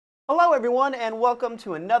Hello everyone and welcome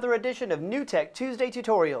to another edition of NewTek Tuesday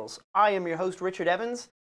Tutorials. I am your host Richard Evans,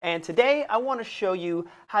 and today I want to show you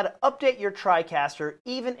how to update your TriCaster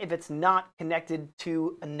even if it's not connected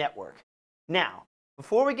to a network. Now,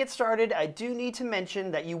 before we get started, I do need to mention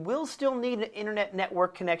that you will still need an internet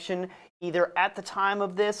network connection either at the time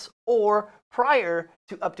of this or prior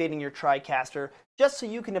to updating your TriCaster, just so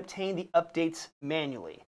you can obtain the updates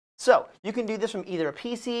manually. So you can do this from either a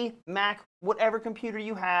PC, Mac, whatever computer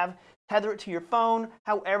you have, tether it to your phone,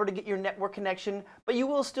 however to get your network connection, but you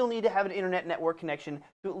will still need to have an internet network connection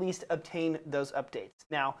to at least obtain those updates.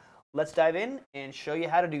 Now, let's dive in and show you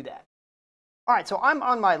how to do that. All right, so I'm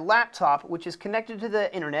on my laptop, which is connected to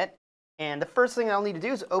the internet, and the first thing I'll need to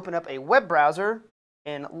do is open up a web browser,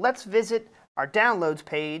 and let's visit our downloads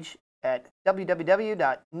page at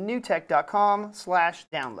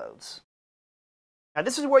www.newtek.com/downloads. Now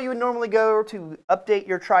this is where you would normally go to update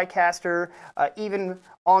your TriCaster, even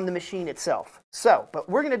on the machine itself. But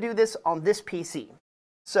we're going to do this on this PC.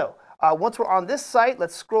 So once we're on this site,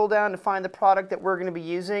 let's scroll down to find the product that we're going to be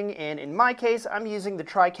using. And in my case, I'm using the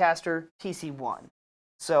TriCaster TC1.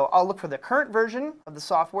 So I'll look for the current version of the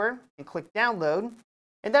software and click download.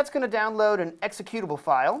 And that's going to download an executable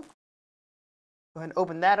file. Go ahead and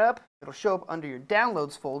open that up. It'll show up under your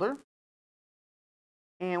downloads folder.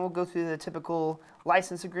 And we'll go through the typical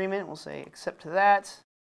license agreement. We'll say accept to that.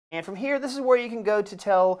 And from here, this is where you can go to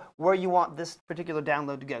tell where you want this particular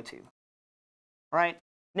download to go to. All right.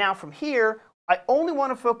 Now from here, I only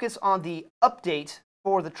want to focus on the update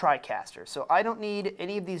for the TriCaster. So I don't need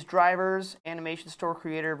any of these drivers, Animation Store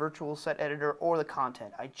Creator, Virtual Set Editor, or the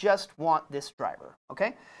content. I just want this driver.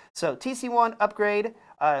 Okay. So TC1 upgrade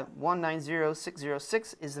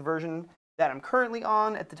 190606 is the version that I'm currently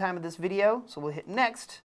on at the time of this video, so we'll hit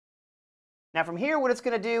next. Now from here, what it's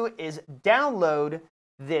going to do is download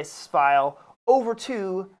this file over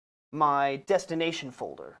to my destination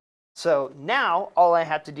folder. So now all I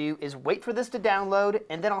have to do is wait for this to download,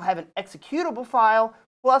 and then I'll have an executable file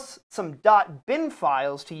plus some .bin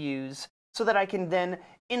files to use so that I can then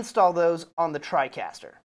install those on the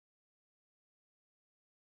TriCaster.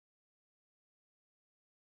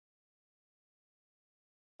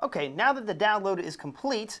 Okay, now that the download is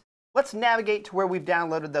complete, let's navigate to where we've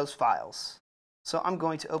downloaded those files. So I'm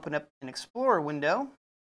going to open up an Explorer window,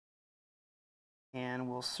 and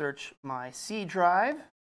we'll search my C drive.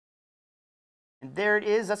 And there it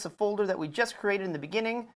is. That's the folder that we just created in the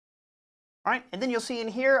beginning. All right, and then you'll see in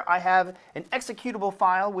here I have an executable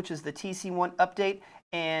file, which is the TC1 update,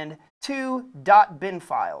 and two .bin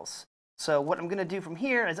files. So what I'm going to do from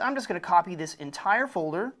here is I'm just going to copy this entire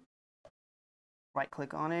folder.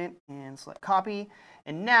 Right-click on it and select copy.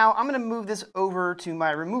 And now I'm going to move this over to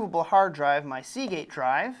my removable hard drive, my Seagate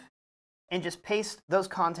drive, and just paste those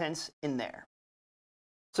contents in there.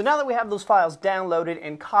 So now that we have those files downloaded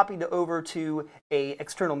and copied over to an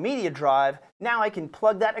external media drive, now I can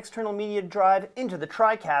plug that external media drive into the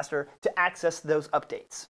TriCaster to access those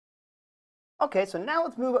updates. Okay, so now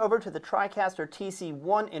let's move over to the TriCaster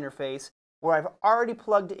TC1 interface, where I've already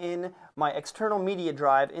plugged in my external media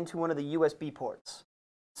drive into one of the USB ports.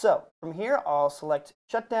 So from here, I'll select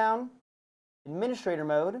Shutdown, Administrator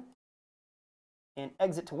Mode, and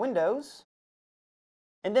Exit to Windows.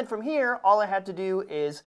 And then from here, all I have to do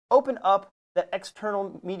is open up that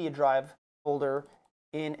external media drive folder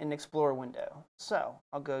in an Explorer window. So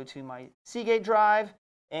I'll go to my Seagate drive,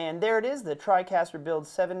 and there it is, the TriCaster build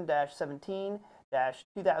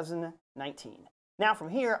 7-17-2019. Now from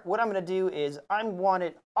here, what I'm going to do is I want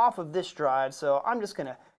it off of this drive, so I'm just going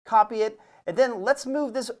to copy it, and then let's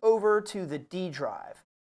move this over to the D drive.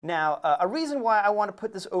 Now, a reason why I want to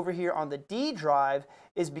put this over here on the D drive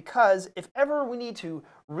is because if ever we need to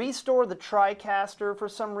restore the TriCaster for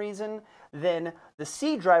some reason, then the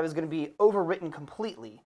C drive is going to be overwritten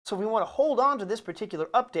completely. So if we want to hold on to this particular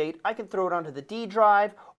update, I can throw it onto the D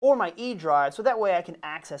drive or my E drive, so that way I can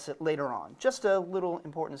access it later on. Just a little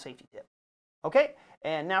important safety tip. Okay,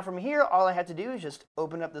 and now from here, all I have to do is just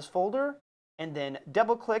open up this folder and then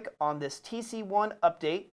double-click on this TC1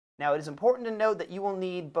 update. Now, it is important to note that you will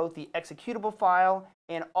need both the executable file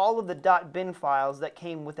and all of the .bin files that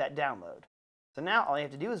came with that download. So now all I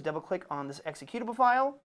have to do is double-click on this executable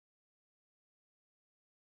file.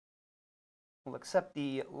 We'll accept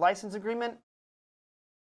the license agreement.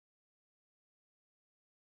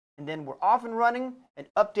 And then we're off and running and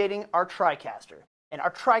updating our TriCaster. And our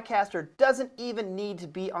TriCaster doesn't even need to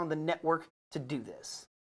be on the network to do this.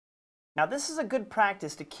 Now this is a good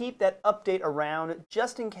practice to keep that update around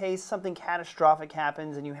just in case something catastrophic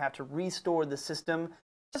happens and you have to restore the system.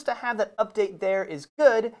 Just to have that update there is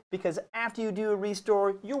good because after you do a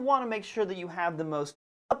restore, you'll want to make sure that you have the most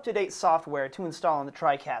up-to-date software to install on the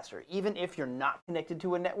TriCaster, even if you're not connected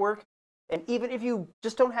to a network. And even if you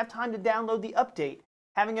just don't have time to download the update,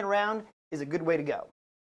 having it around is a good way to go.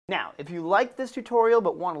 Now, if you like this tutorial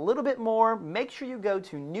but want a little bit more, make sure you go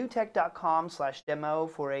to newtek.com/demo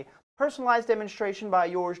for a personalized demonstration by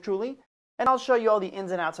yours truly, and I'll show you all the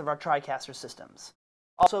ins and outs of our TriCaster systems.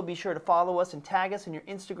 Also, be sure to follow us and tag us in your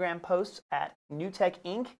Instagram posts at NewTek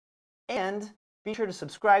Inc. And be sure to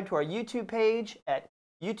subscribe to our YouTube page at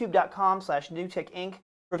youtube.com/NewTek Inc.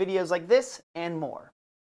 for videos like this and more.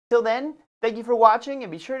 Till then, thank you for watching,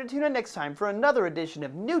 and be sure to tune in next time for another edition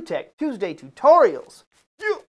of NewTek Tuesday Tutorials.